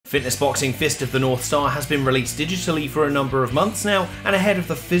Fitness Boxing Fist of the North Star has been released digitally for a number of months now, and ahead of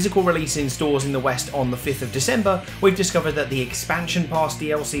the physical release in stores in the West on the 5th of December, we've discovered that the Expansion Pass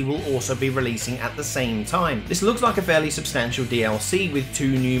DLC will also be releasing at the same time. This looks like a fairly substantial DLC with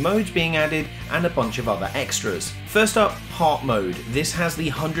 2 new modes being added and a bunch of other extras. First up, Heart Mode. This has the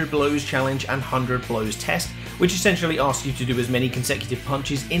 100 Blows Challenge and 100 Blows Test, which essentially asks you to do as many consecutive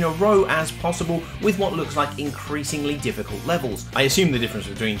punches in a row as possible with what looks like increasingly difficult levels. I assume the difference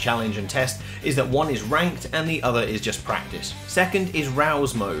between challenge and test is that one is ranked and the other is just practice. Second is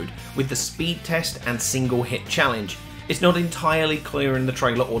Rouse Mode, with the speed test and single hit challenge. It's not entirely clear in the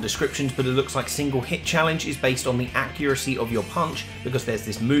trailer or descriptions, but it looks like single hit challenge is based on the accuracy of your punch because there's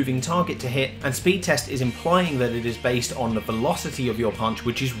this moving target to hit, and speed test is implying that it is based on the velocity of your punch,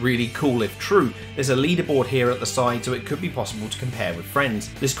 which is really cool if true. There's a leaderboard here at the side, so it could be possible to compare with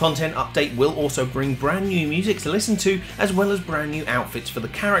friends. This content update will also bring brand new music to listen to, as well as brand new outfits for the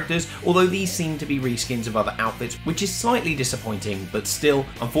characters, although these seem to be reskins of other outfits, which is slightly disappointing, but still,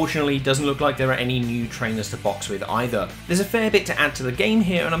 unfortunately, doesn't look like there are any new trainers to box with either. There's a fair bit to add to the game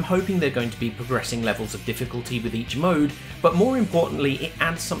here, and I'm hoping they're going to be progressing levels of difficulty with each mode, but more importantly, it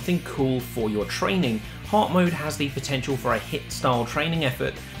adds something cool for your training. Heart Mode has the potential for a hit-style training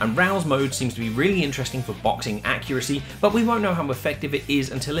effort, and Rouse Mode seems to be really interesting for boxing accuracy, but we won't know how effective it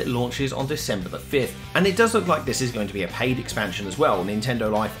is until it launches on December the 5th. And it does look like this is going to be a paid expansion as well.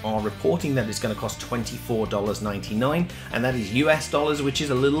 Nintendo Life are reporting that it's going to cost $24.99, and that is US dollars, which is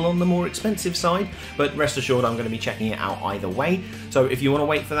a little on the more expensive side, but rest assured I'm going to be checking it out either way. So if you want to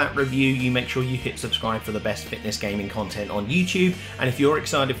wait for that review, you make sure you hit subscribe for the best fitness gaming content on YouTube, and if you're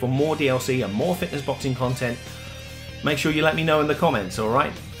excited for more DLC and more fitness boxing content, make sure you let me know in the comments,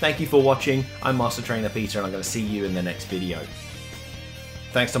 alright? Thank you for watching, I'm Master Trainer Peter, and I'm going to see you in the next video.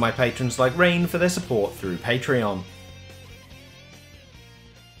 Thanks to my patrons like Rain for their support through Patreon.